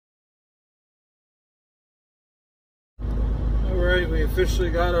we officially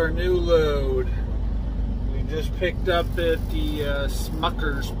got our new load. We just picked up at the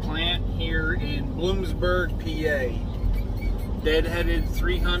Smucker's plant here in Bloomsburg, PA. Deadheaded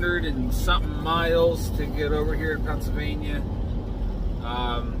 300 and something miles to get over here in Pennsylvania.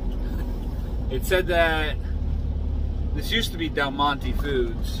 It said that this used to be Del Monte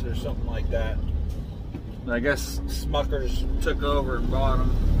Foods or something like that. But I guess Smucker's took over and bought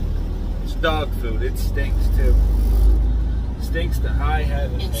them. It's dog food. It stinks too. Stinks to high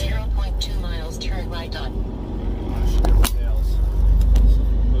heaven. In 0.2 miles, turn right on.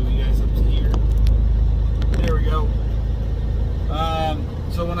 Move you guys up to here. There we go.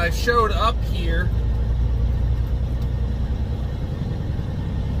 So when I showed up here,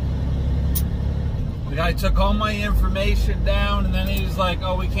 the guy took all my information down, and then he was like,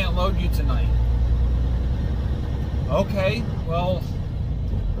 "Oh, we can't load you tonight." Okay, well,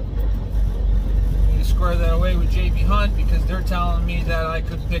 you square that away with JB Hunt because they're telling me that I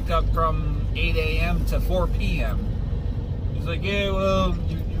could pick up from 8 a.m. to 4 p.m. He's like, "Yeah, well,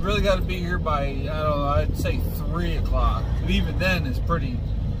 you really got to be here by, I don't know, I'd say 3 o'clock. But even then, it's pretty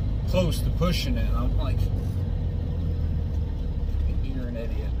close to pushing it." I'm like, you're an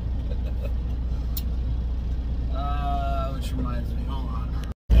idiot. Which reminds me, hold on.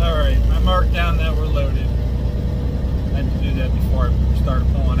 Alright, I marked down that we're loaded. I had to do that before I started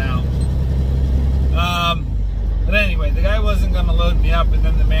pulling out. But anyway, the guy wasn't going to load me up, and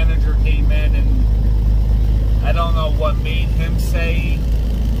then the manager came in, and I don't know what made him say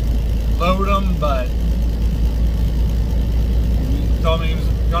load him, but he told me he was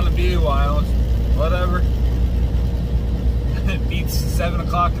going to be a while. Whatever. It beats 7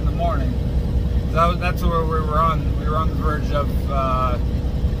 o'clock in the morning. That's where we were on. We were on the verge of,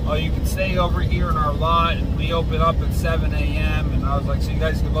 oh, you can stay over here in our lot, and we open up at 7 a.m. And I was like, so you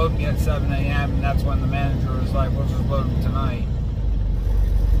guys can load me at 7 a.m. And that's when the manager was like, we'll just load them tonight.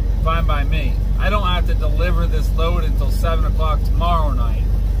 Fine by me. I don't have to deliver this load until 7 o'clock tomorrow night,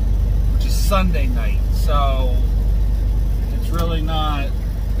 which is Sunday night. So it's really not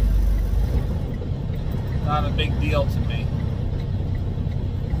a big deal to me.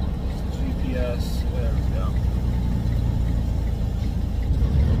 GPS, there we go.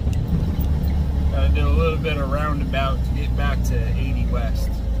 Gotta do a little bit of roundabout to get back to 80 West.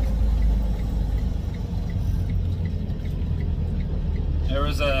 There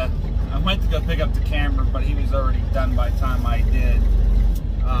was I went to go pick up the camera, but he was already done by the time I did.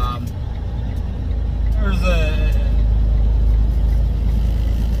 There's a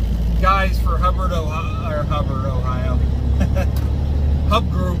guys for Hubbard, Ohio. Hub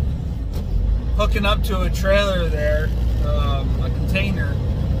Group hooking up to a trailer there, a container.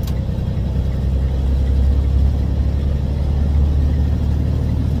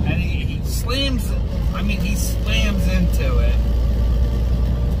 And he slams into it.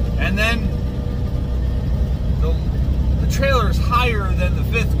 And then the trailer is higher than the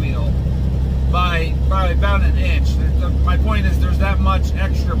fifth wheel by about an inch. My point is there's that much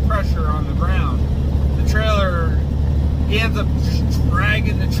extra pressure on the ground. The trailer, he ends up just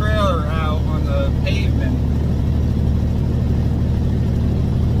dragging the trailer out on the pavement.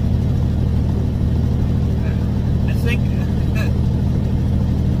 I think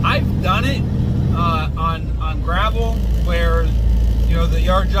I've done it on gravel where, you know, the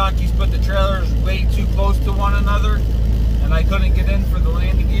yard jockeys put the trailers way too close to one another, and I couldn't get in for the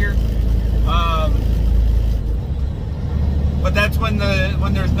landing gear. But that's when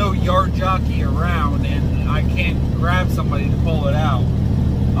there's no yard jockey around and I can't grab somebody to pull it out.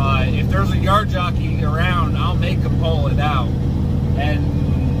 If there's a yard jockey around, I'll make him pull it out.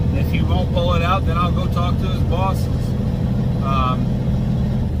 And if he won't pull it out, then I'll go talk to his bosses.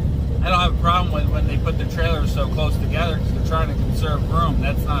 I don't have a problem with when they put the trailers so close together because they're trying to conserve room.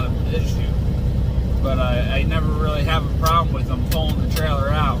 That's not an issue. But I never really have a problem with them pulling the trailer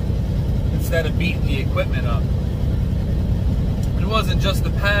out instead of beating the equipment up. It wasn't just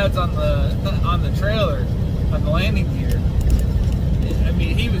the pads on the trailer, on the landing gear. I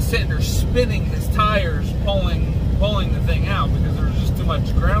mean, he was sitting there spinning his tires, pulling the thing out because there was just too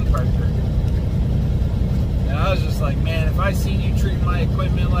much ground pressure. And I was just like, man, if I see you treat my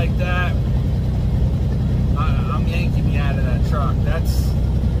equipment like that, I'm yanking you out of that truck. That's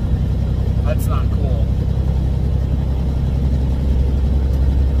not cool.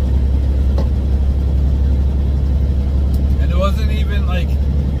 And it wasn't even like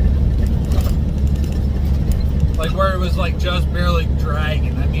where it was like just barely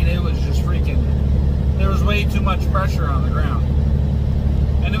dragging. I mean, it was just freaking, there was way too much pressure on the ground.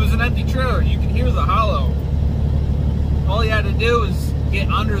 And it was an empty trailer. You could hear the hollow. All you had to do was get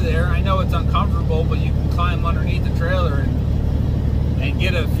under there. I know it's uncomfortable, but you can climb underneath the trailer and and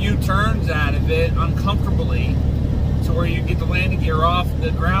get a few turns out of it uncomfortably, to where you get the landing gear off the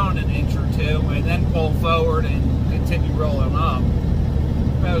ground an inch or two, and then pull forward and continue rolling up.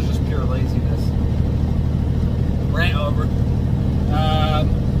 That was just pure laziness. Rant over.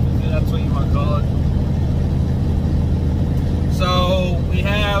 That's what you want to call it. So we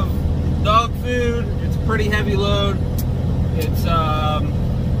have dog food. It's a pretty heavy load. It's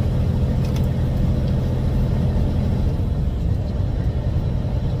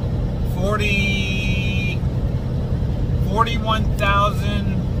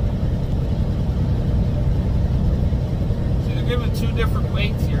 41,000. See, they're giving two different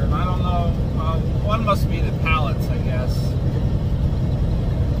weights here, and I don't know. One must be the pallets, I guess.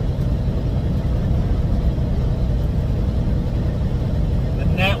 The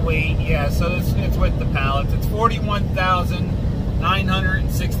net weight, yeah, so it's with the pallets. It's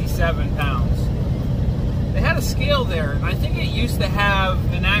 41,967 pounds. They had a scale there, and I think it used to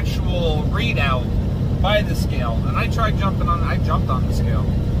have an actual readout by the scale. And I tried jumping on. I jumped on the scale,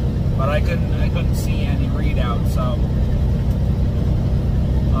 but I couldn't see any readout. So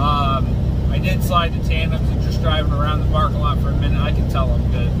I did slide the tandems and just driving around the parking lot for a minute. I can tell I'm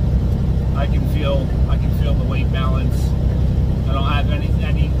good. I can feel the weight balance. I don't have any.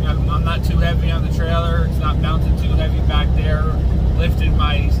 I'm not too heavy on the trailer. It's not mounted too heavy back there. Lifted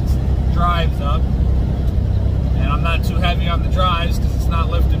my drives up. And I'm not too heavy on the drives because it's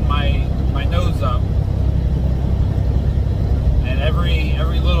not lifting my nose up. And every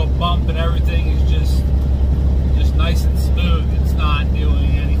little bump and everything is just nice and smooth. It's not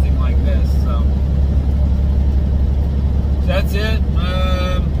doing anything like this. So that's it.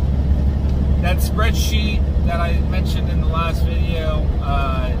 That spreadsheet that I mentioned in the last video,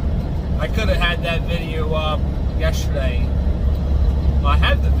 I could have had that video up yesterday. Well, I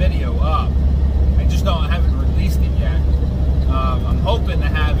have the video up. I just haven't released it yet. I'm hoping to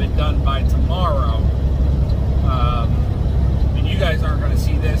have it done by tomorrow. And you guys aren't going to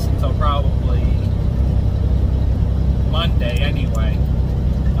see this until probably Monday anyway.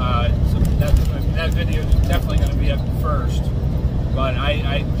 So that video is definitely going to be up first. But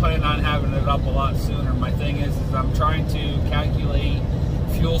I plan on having it up a lot sooner. My thing is I'm trying to calculate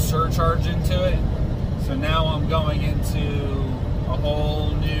fuel surcharge into it. So now I'm going into a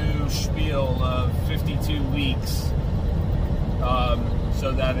whole new spiel of 52 weeks,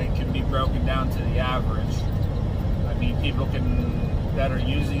 so that it can be broken down to the average. I mean, people that are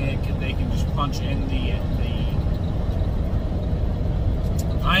using it, they can just punch in the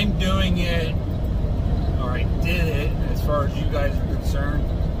I'm doing it, or I did it, as far as you guys are concerned.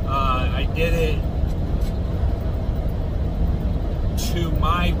 I did it to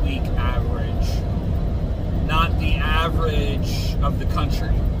my week average, not the average of the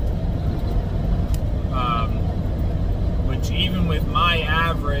country. Which even with my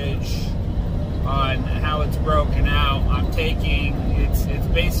average on how it's broken out, I'm taking, it's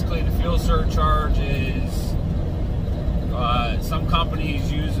basically the fuel surcharge is, some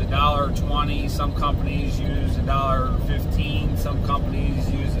companies use $1.20, some companies use $1.15, some companies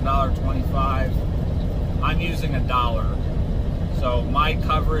use $1.25. I'm using $1. So my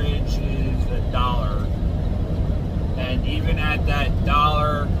coverage is $1. And even at that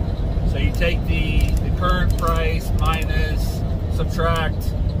 $1, so you take the current price minus,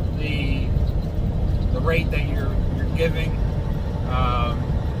 subtract the rate that you're giving,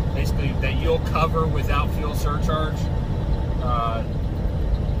 basically that you'll cover without fuel surcharge.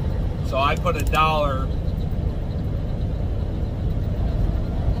 So I put $1,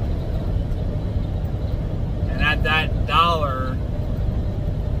 and at that $1,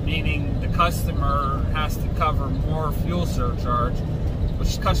 meaning the customer has to cover more fuel surcharge,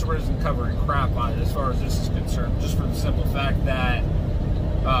 which the customer isn't covering crap on it as far as this is concerned, just for the simple fact that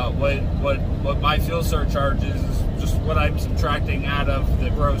what my fuel surcharge is just what I'm subtracting out of the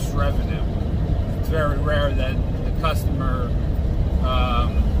gross revenue. It's very rare that the customer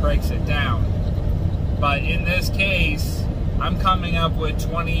breaks it down. But in this case, I'm coming up with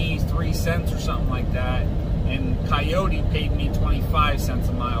 23 cents or something like that, and Coyote paid me 25 cents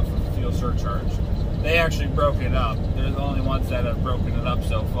a mile for the fuel surcharge. They actually broke it up. They're the only ones that have broken it up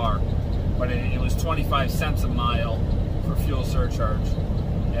so far. But it was 25 cents a mile for fuel surcharge.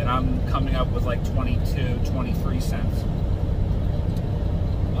 And I'm coming up with like 22, 23 cents.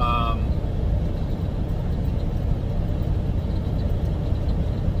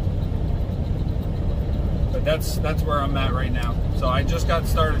 But that's where I'm at right now. So I just got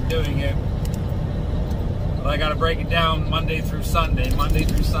started doing it. But I got to break it down Monday through Sunday, Monday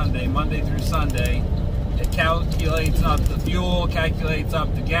through Sunday, Monday through Sunday. It calculates up the fuel, calculates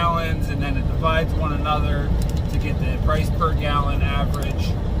up the gallons, and then it divides one another to you get the price per gallon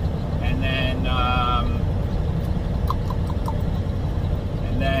average, and then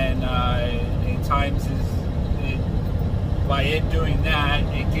it times it by it doing that,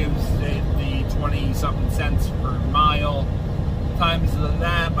 it gives it the 20-something cents per mile. Times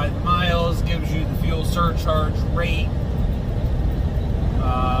that by the miles gives you the fuel surcharge rate.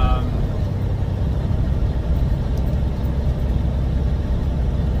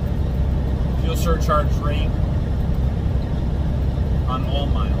 Fuel surcharge rate on all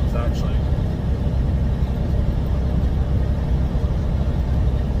miles, actually.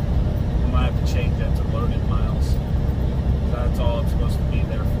 I'm gonna have to change that to loaded miles. That's all it's supposed to be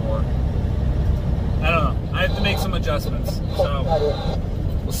there for. I don't know. I have to make some adjustments. So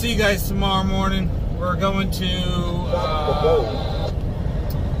we'll see you guys tomorrow morning. We're going to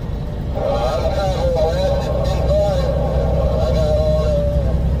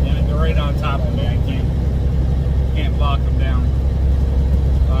yeah, they're right on top of me. I can't block them down.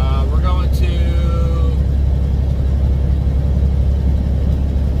 We're going to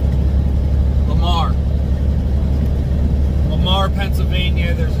Lamar,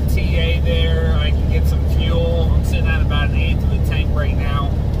 Pennsylvania. There's a TA there. I can get some fuel. I'm sitting at about an eighth of a tank right now.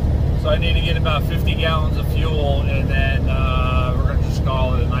 So I need to get about 50 gallons of fuel, and then we're going to just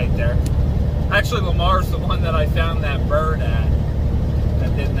call it a night there. Actually, Lamar's the one that I found that bird at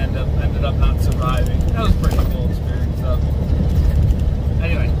that ended up not surviving. That was a pretty cool experience, though.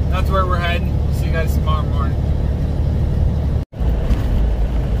 Anyway, that's where we're heading. See you guys tomorrow morning.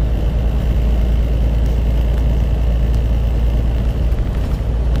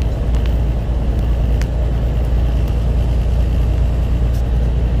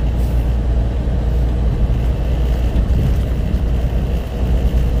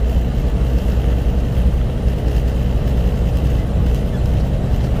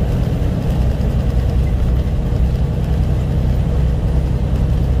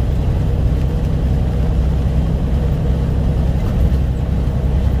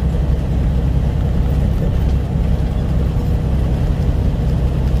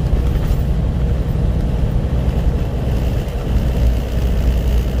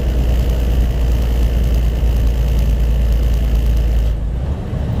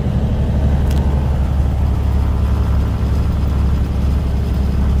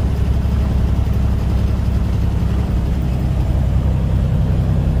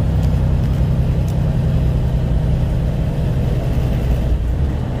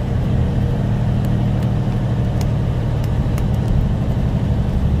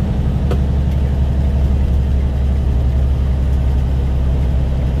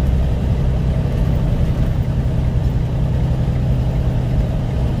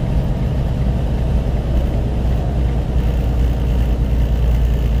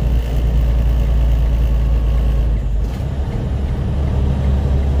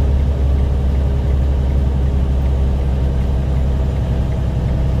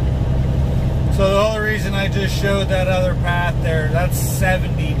 I just showed that other path there. That's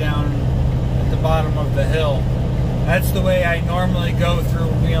 70 down at the bottom of the hill. That's the way I normally go through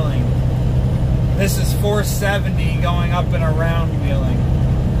Wheeling. This is 470 going up and around Wheeling.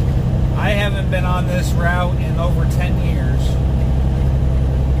 I haven't been on this route in over 10 years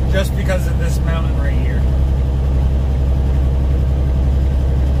just because of this mountain right here.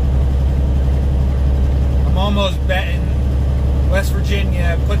 I'm almost betting West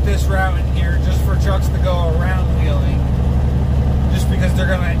Virginia put this route in here just for trucks to go around Wheeling, just because they're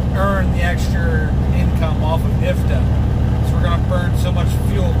going to earn the extra income off of IFTA. So we're going to burn so much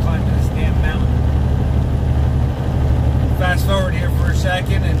fuel climbing this damn mountain. Fast forward here for a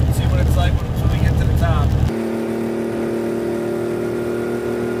second and see what it's like when we get to the top.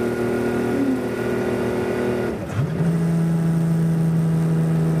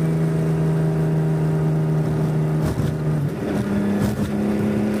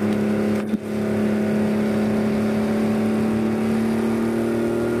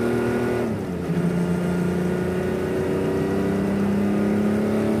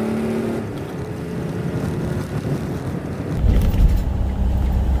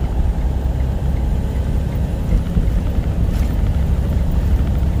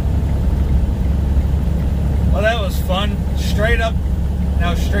 Fun. Straight up,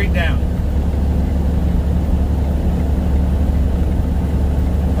 now straight down.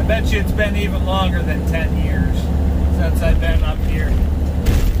 I bet you it's been even longer than 10 years since I've been up here.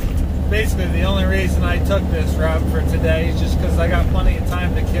 Basically, the only reason I took this route for today is just because I got plenty of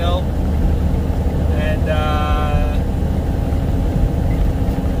time to kill. And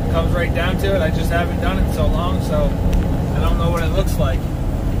comes right down to it. I just haven't done it so long, so I don't know what it looks like.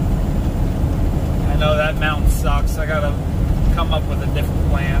 I know that mountain sucks. I gotta come up with a different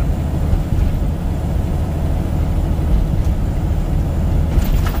plan.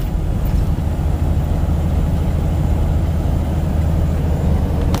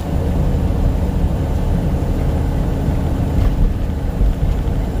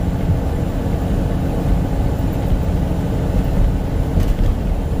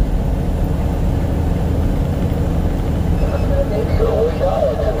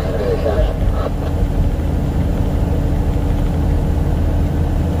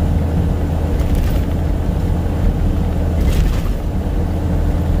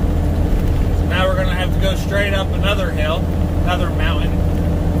 Straight up another hill, another mountain. I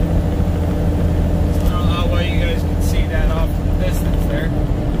don't know how well you guys can see that off in the distance there.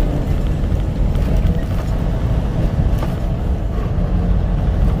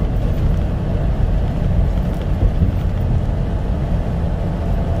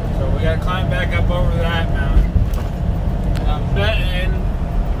 So we gotta climb back up over that mountain. And I'm betting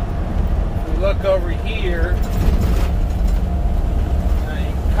if we look over here,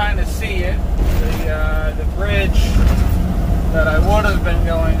 you can kind of see it. The bridge that I would have been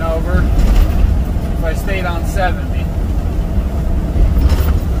going over if I stayed on 70.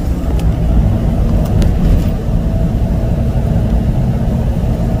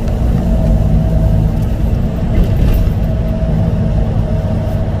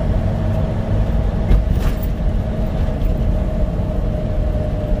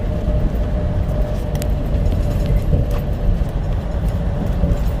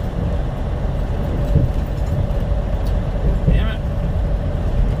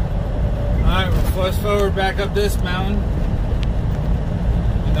 Fast forward back up this mountain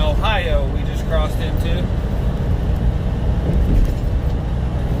in Ohio we just crossed into. I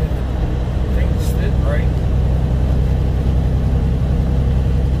think it's it, right?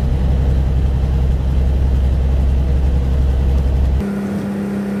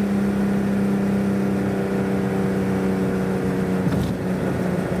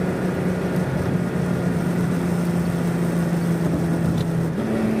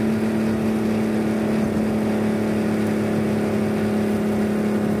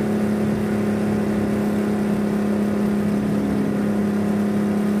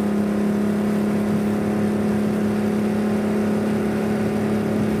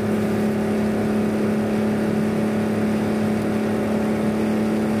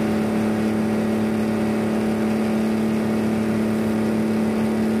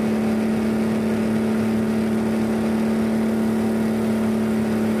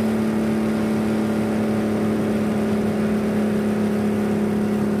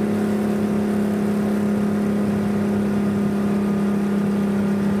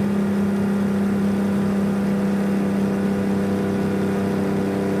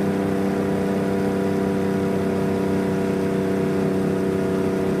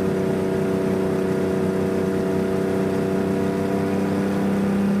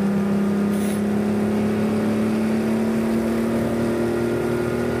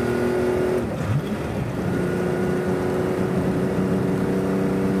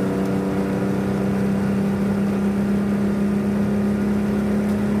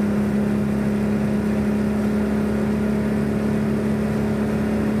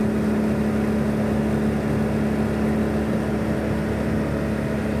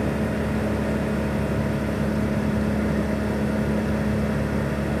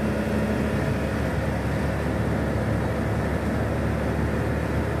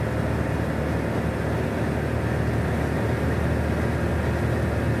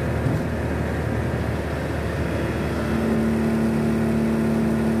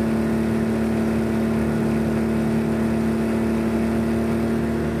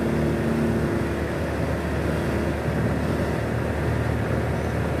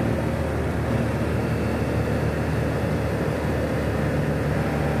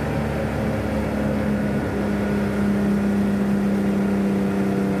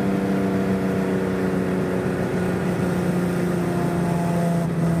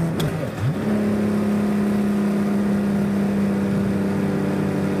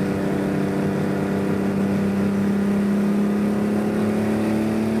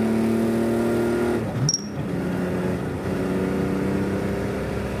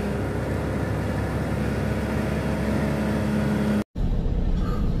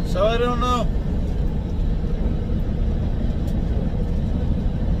 So I don't know.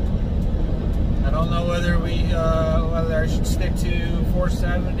 I don't know whether whether I should stick to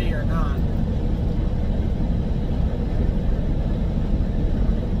 470 or not.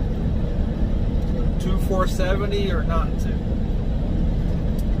 To 470 or not to.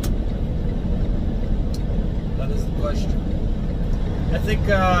 pushed. I think,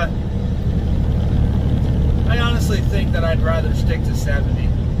 I honestly think that I'd rather stick to 70.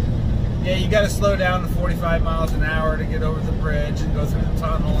 Yeah, you got to slow down to 45 miles an hour to get over the bridge and go through the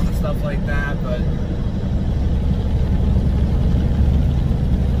tunnel and stuff like that, but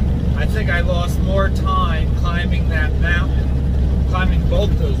I think I lost more time climbing that mountain, climbing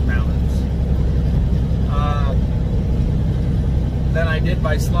both those mountains, than I did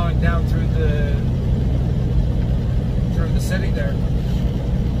by slowing down through the city there.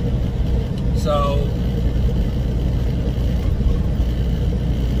 So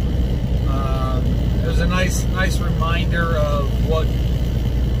it was a nice reminder of what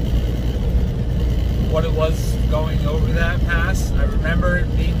it was going over that pass. I remember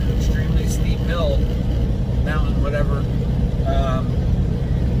it being an extremely steep hill, mountain, whatever.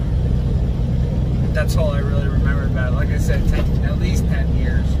 That's all I really remember about it. Like I said, at least 10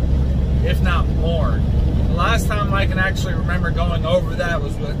 years, if not more. The last time I can actually remember going over that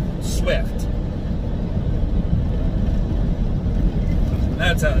was with Swift.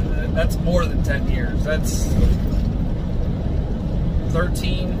 That's more than 10 years. That's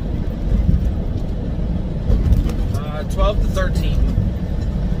 13, 12 to 13,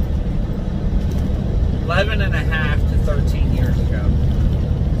 11 and a half to 13 years ago.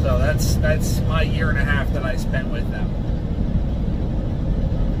 So that's my year and a half that I spent with them.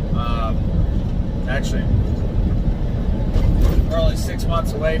 Actually, we're only 6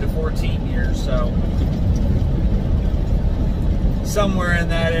 months away to 14 years, so somewhere in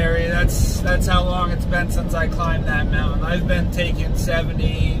that area. That's how long it's been since I climbed that mountain. I've been taking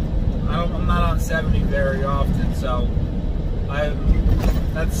 70. I'm not on 70 very often, so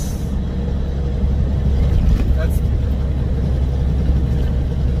that's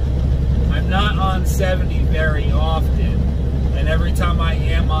I'm not on 70 very often, and every time I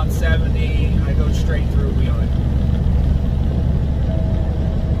am on 70, I go straight through Wheeling.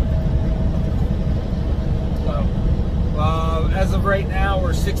 So, as of right now,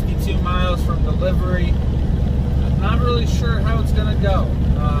 we're 62 miles from delivery. I'm not really sure how it's going to go.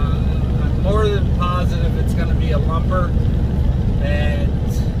 I'm more than positive it's going to be a lumper, and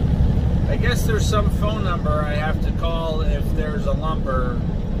I guess there's some phone number I have to call if there's a lumper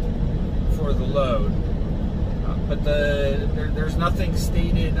for the load. But there's nothing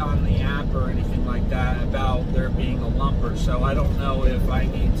stated on the app or anything like that about there being a lumper, so I don't know if I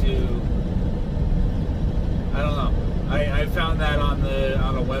need to. I don't know. I found that on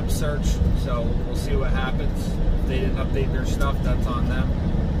a web search, so we'll see what happens. If they didn't update their stuff, that's on them.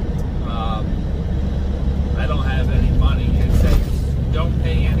 I don't have any money. It says don't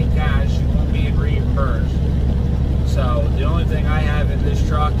pay any cash, you won't be reimbursed. So the only thing I have in this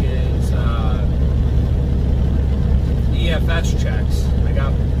truck is EFS checks. I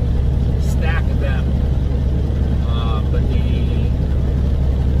got a stack of them. But the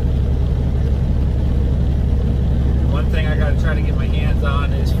one thing I got to try to get my hands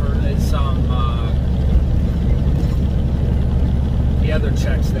on is some the other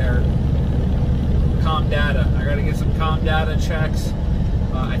checks there. Com data. I got to get some com data checks.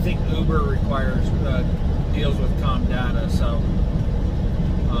 I think Uber requires deals with com data, so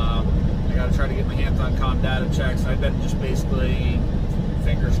I got to try to get my hands on com data checks. I've been just basically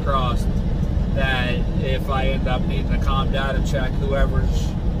fingers crossed that if I end up needing a com data check, whoever's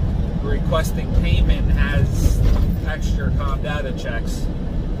requesting payment has extra com data checks.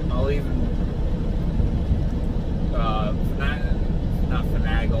 I'll even not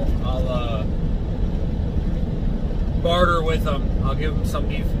finagle. I'll barter with them. I'll give them some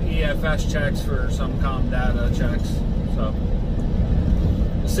EFS checks for some com data checks. So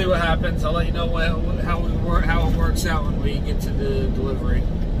we'll see what happens. I'll let you know how it works out when we get to the delivery.